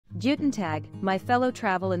Guten Tag, my fellow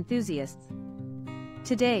travel enthusiasts.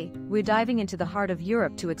 Today, we're diving into the heart of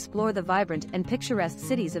Europe to explore the vibrant and picturesque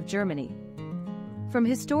cities of Germany. From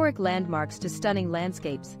historic landmarks to stunning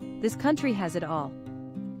landscapes, this country has it all.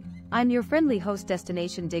 I'm your friendly host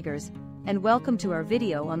Destination Diggers, and welcome to our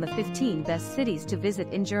video on the 15 best cities to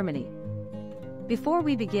visit in Germany. Before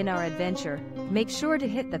we begin our adventure, make sure to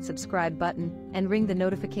hit that subscribe button and ring the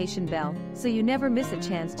notification bell so you never miss a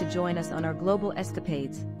chance to join us on our global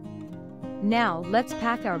escapades. Now, let's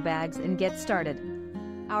pack our bags and get started.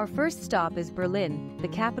 Our first stop is Berlin, the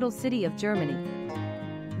capital city of Germany.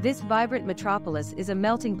 This vibrant metropolis is a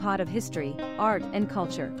melting pot of history, art, and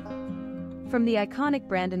culture. From the iconic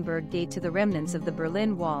Brandenburg Gate to the remnants of the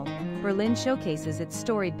Berlin Wall, Berlin showcases its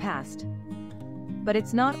storied past. But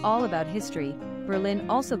it's not all about history. Berlin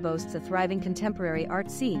also boasts a thriving contemporary art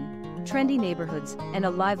scene, trendy neighborhoods, and a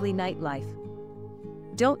lively nightlife.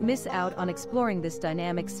 Don't miss out on exploring this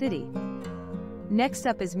dynamic city. Next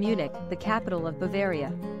up is Munich, the capital of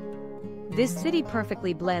Bavaria. This city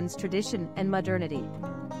perfectly blends tradition and modernity.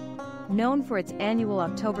 Known for its annual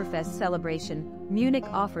Oktoberfest celebration, Munich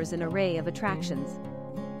offers an array of attractions.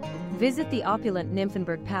 Visit the opulent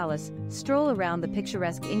Nymphenburg Palace, stroll around the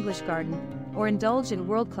picturesque English Garden, or indulge in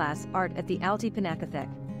world-class art at the Alte Pinakothek.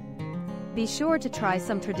 Be sure to try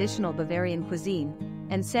some traditional Bavarian cuisine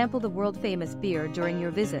and sample the world-famous beer during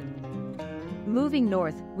your visit. Moving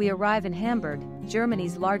north, we arrive in Hamburg,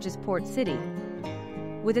 Germany's largest port city.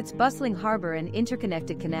 With its bustling harbor and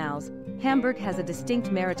interconnected canals, Hamburg has a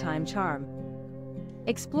distinct maritime charm.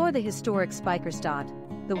 Explore the historic Speicherstadt,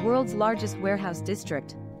 the world's largest warehouse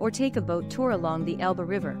district, or take a boat tour along the Elbe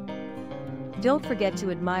River. Don't forget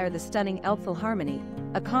to admire the stunning Elbphilharmonie,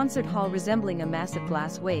 a concert hall resembling a massive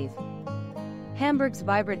glass wave. Hamburg's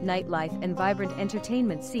vibrant nightlife and vibrant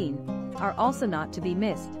entertainment scene are also not to be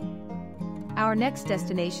missed. Our next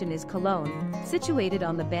destination is Cologne, situated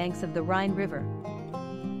on the banks of the Rhine River.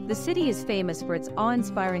 The city is famous for its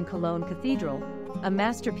awe-inspiring Cologne Cathedral, a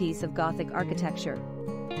masterpiece of Gothic architecture.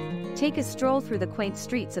 Take a stroll through the quaint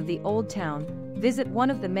streets of the Old Town, visit one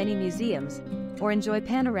of the many museums, or enjoy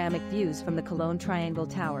panoramic views from the Cologne Triangle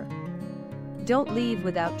Tower. Don't leave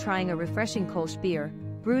without trying a refreshing Kolsch beer,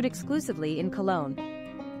 brewed exclusively in Cologne.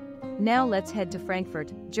 Now let's head to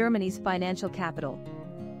Frankfurt, Germany's financial capital.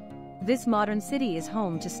 This modern city is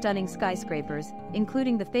home to stunning skyscrapers,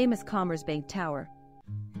 including the famous Commerzbank Tower.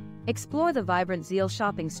 Explore the vibrant Zeil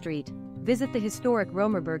shopping street, visit the historic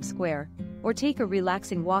Romerberg Square, or take a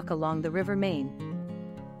relaxing walk along the River Main.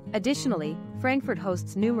 Additionally, Frankfurt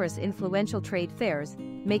hosts numerous influential trade fairs,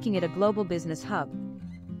 making it a global business hub.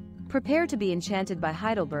 Prepare to be enchanted by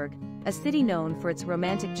Heidelberg, a city known for its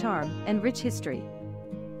romantic charm and rich history.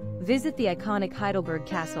 Visit the iconic Heidelberg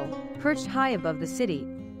Castle, perched high above the city,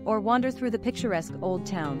 or wander through the picturesque Old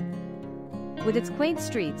Town. With its quaint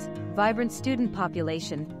streets, vibrant student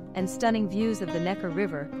population, and stunning views of the Neckar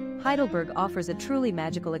River, Heidelberg offers a truly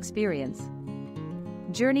magical experience.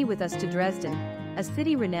 Journey with us to Dresden, a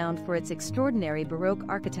city renowned for its extraordinary Baroque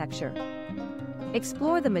architecture.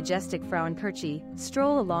 Explore the majestic Frauenkirche,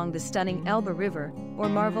 stroll along the stunning Elbe River, or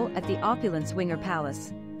marvel at the opulent Zwinger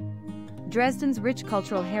Palace. Dresden's rich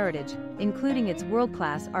cultural heritage, including its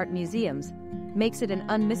world-class art museums, makes it an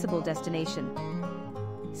unmissable destination.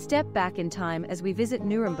 Step back in time as we visit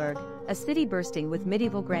Nuremberg, a city bursting with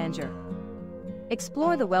medieval grandeur.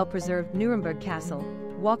 Explore the well-preserved Nuremberg Castle,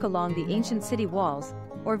 walk along the ancient city walls,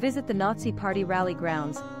 or visit the Nazi Party rally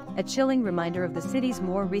grounds, a chilling reminder of the city's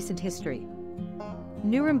more recent history.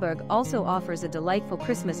 Nuremberg also offers a delightful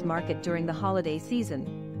Christmas market during the holiday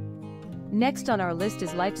season. Next on our list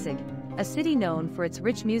is Leipzig, a city known for its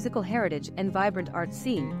rich musical heritage and vibrant art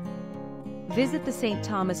scene. Visit the St.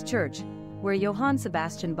 Thomas Church, where Johann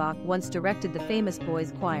Sebastian Bach once directed the famous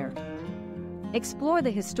boys' choir. Explore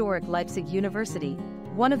the historic Leipzig University,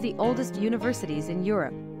 one of the oldest universities in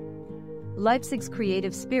Europe. Leipzig's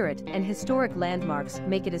creative spirit and historic landmarks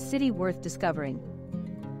make it a city worth discovering.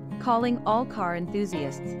 Calling all car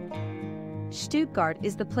enthusiasts. Stuttgart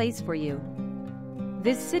is the place for you.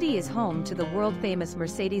 This city is home to the world-famous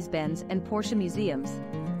Mercedes-Benz and Porsche museums.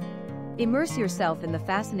 Immerse yourself in the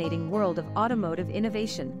fascinating world of automotive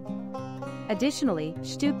innovation. Additionally,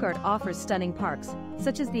 Stuttgart offers stunning parks,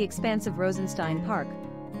 such as the expansive Rosenstein Park,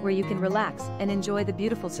 where you can relax and enjoy the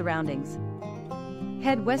beautiful surroundings.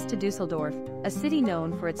 Head west to Dusseldorf, a city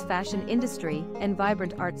known for its fashion industry and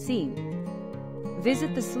vibrant art scene.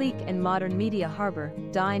 Visit the sleek and modern Media Harbor,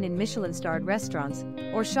 dine in Michelin-starred restaurants,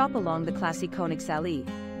 or shop along the classy Königsallee.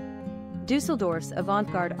 Dusseldorf's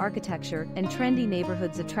avant-garde architecture and trendy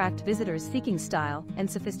neighborhoods attract visitors seeking style and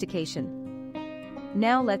sophistication.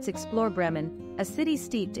 Now let's explore Bremen, a city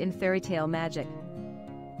steeped in fairy tale magic.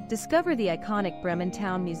 Discover the iconic Bremen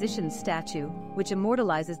town musician's statue, which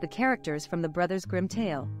immortalizes the characters from the Brothers Grimm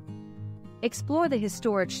tale. Explore the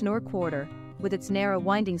historic Schnorr Quarter, with its narrow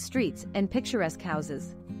winding streets and picturesque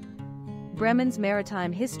houses. Bremen's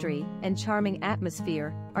maritime history and charming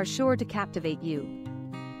atmosphere are sure to captivate you.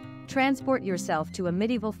 Transport yourself to a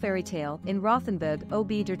medieval fairy tale in Rothenburg ob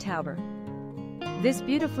der Tauber. This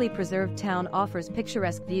beautifully preserved town offers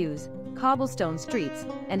picturesque views, cobblestone streets,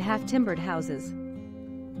 and half-timbered houses.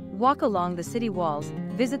 Walk along the city walls,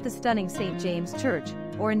 visit the stunning St. James Church,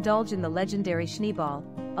 or indulge in the legendary Schneeball,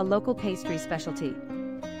 a local pastry specialty.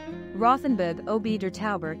 Rothenburg ob der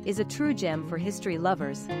Tauber is a true gem for history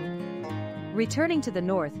lovers. Returning to the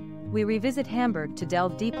north, we revisit Hamburg to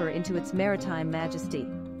delve deeper into its maritime majesty.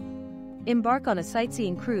 Embark on a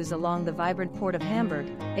sightseeing cruise along the vibrant port of Hamburg,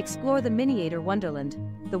 explore the Miniatur Wonderland,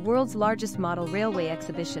 the world's largest model railway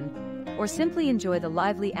exhibition, or simply enjoy the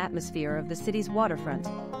lively atmosphere of the city's waterfront.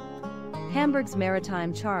 Hamburg's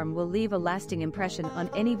maritime charm will leave a lasting impression on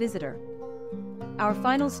any visitor. Our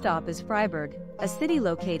final stop is Freiburg, a city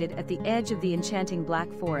located at the edge of the enchanting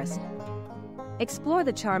Black Forest. Explore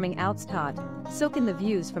the charming Altstadt, soak in the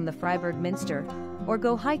views from the Freiburg Minster, or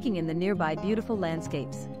go hiking in the nearby beautiful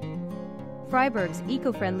landscapes. Freiburg's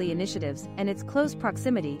eco-friendly initiatives and its close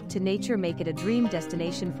proximity to nature make it a dream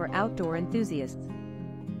destination for outdoor enthusiasts.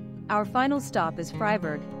 Our final stop is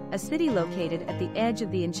Freiburg, a city located at the edge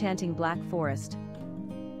of the enchanting Black Forest.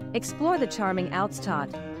 Explore the charming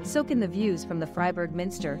Altstadt, soak in the views from the Freiburg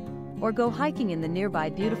Minster, or go hiking in the nearby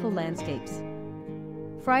beautiful landscapes.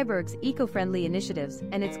 Freiburg's eco-friendly initiatives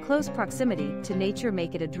and its close proximity to nature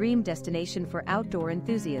make it a dream destination for outdoor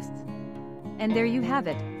enthusiasts. And there you have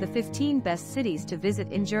it, the 15 best cities to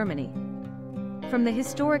visit in Germany. From the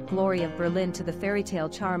historic glory of Berlin to the fairy tale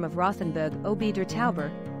charm of Rothenburg ob der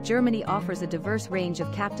Tauber, Germany offers a diverse range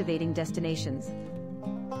of captivating destinations.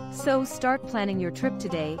 So start planning your trip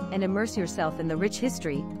today and immerse yourself in the rich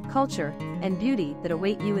history, culture, and beauty that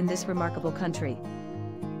await you in this remarkable country.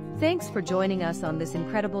 Thanks for joining us on this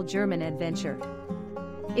incredible German adventure.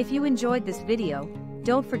 If you enjoyed this video,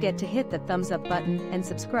 don't forget to hit the thumbs up button and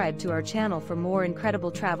subscribe to our channel for more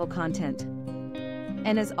incredible travel content.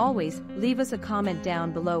 And as always, leave us a comment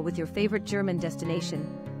down below with your favorite German destination,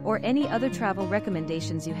 or any other travel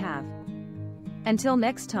recommendations you have. Until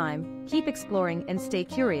next time, keep exploring and stay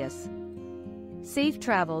curious. Safe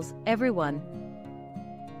travels, everyone.